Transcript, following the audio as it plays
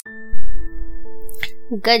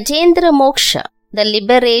Gajendra Moksha, the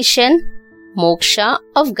liberation moksha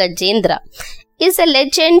of Gajendra, is a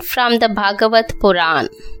legend from the Bhagavad Puran.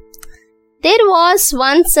 There was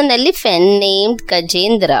once an elephant named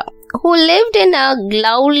Gajendra who lived in a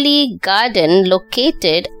lovely garden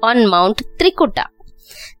located on Mount Trikuta,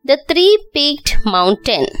 the three-peaked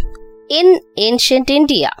mountain in ancient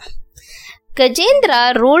India.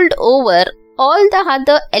 Gajendra ruled over all the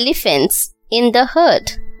other elephants in the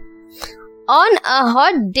herd. On a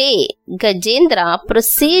hot day, Gajendra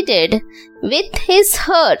proceeded with his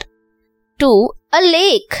herd to a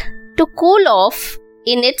lake to cool off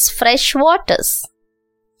in its fresh waters.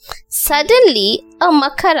 Suddenly, a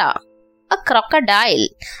makara, a crocodile,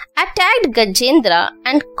 attacked Gajendra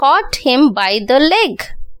and caught him by the leg.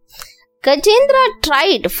 Gajendra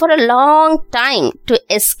tried for a long time to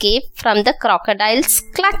escape from the crocodile's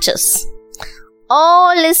clutches.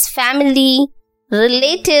 All his family,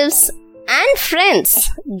 relatives, and friends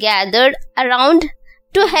gathered around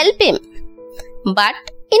to help him. But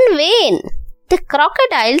in vain, the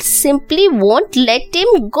crocodile simply won't let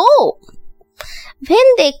him go. When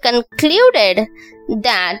they concluded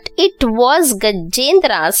that it was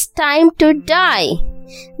Gajendra's time to die,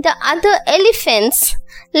 the other elephants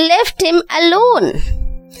left him alone.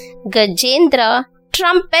 Gajendra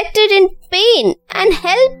trumpeted in pain and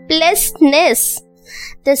helplessness.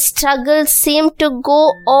 The struggle seemed to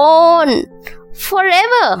go on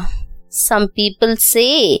forever. Some people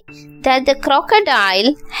say that the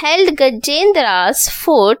crocodile held Gajendra's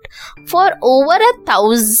foot for over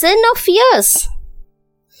 1,000 years.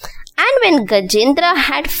 And when Gajendra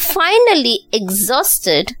had finally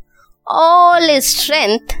exhausted all his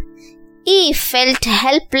strength, he felt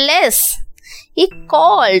helpless. He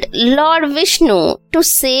called Lord Vishnu to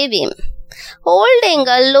save him. Holding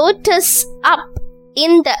a lotus up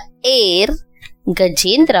in the air,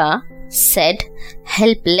 Gajendra said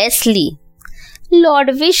helplessly,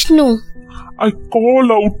 "Lord Vishnu, I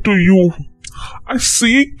call out to you. I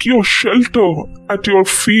seek your shelter at your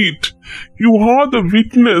feet. You are the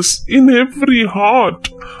witness in every heart,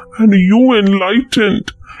 and you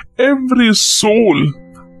enlightened every soul.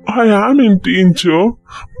 I am in danger.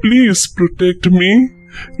 Please protect me.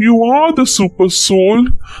 You are the super soul,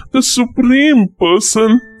 the supreme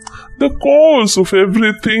person, the cause of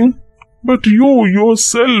everything. But you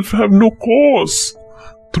yourself have no cause.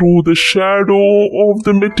 Through the shadow of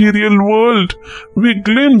the material world, we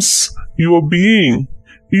glimpse your being.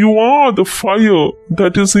 You are the fire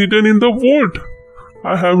that is hidden in the wood.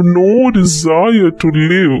 I have no desire to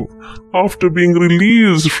live after being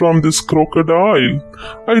released from this crocodile.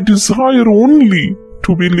 I desire only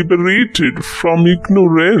to be liberated from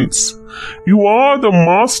ignorance. You are the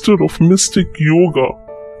master of mystic yoga,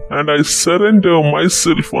 and I surrender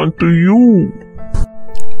myself unto you."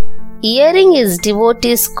 Hearing his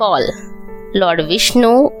devotee's call, Lord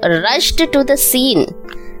Vishnu rushed to the scene.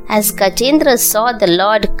 As Gajendra saw the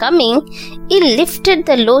Lord coming, he lifted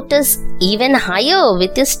the lotus even higher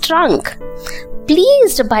with his trunk.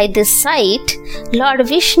 Pleased by this sight, Lord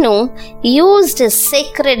Vishnu used his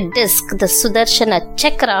sacred disc, the Sudarshana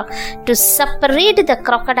Chakra, to separate the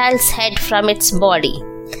crocodile's head from its body.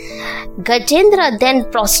 Gajendra then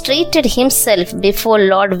prostrated himself before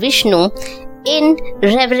Lord Vishnu in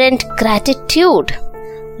reverent gratitude.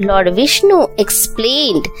 Lord Vishnu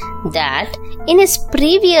explained that in his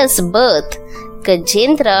previous birth,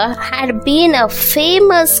 Gajendra had been a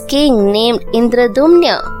famous king named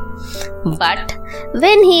Indradumna. But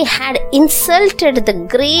when he had insulted the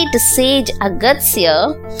great sage Agastya,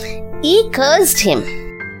 he cursed him.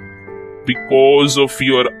 Because of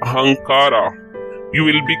your ahankara, you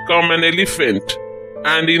will become an elephant,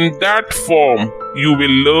 and in that form you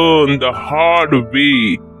will learn the hard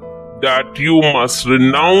way that you must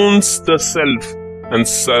renounce the self and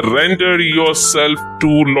surrender yourself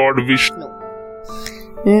to Lord Vishnu.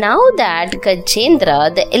 Now that Gajendra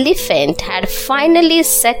the elephant had finally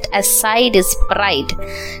set aside his pride,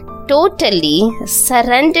 totally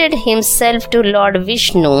surrendered himself to Lord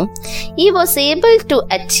Vishnu, he was able to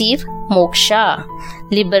achieve moksha,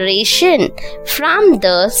 liberation from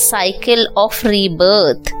the cycle of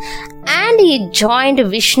rebirth, and he joined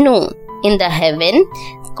Vishnu in the heaven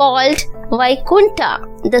called Vaikunta,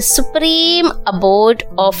 the supreme abode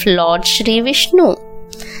of Lord Shri Vishnu.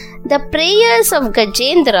 The prayers of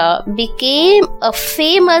Gajendra became a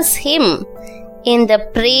famous hymn in the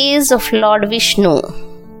praise of Lord Vishnu.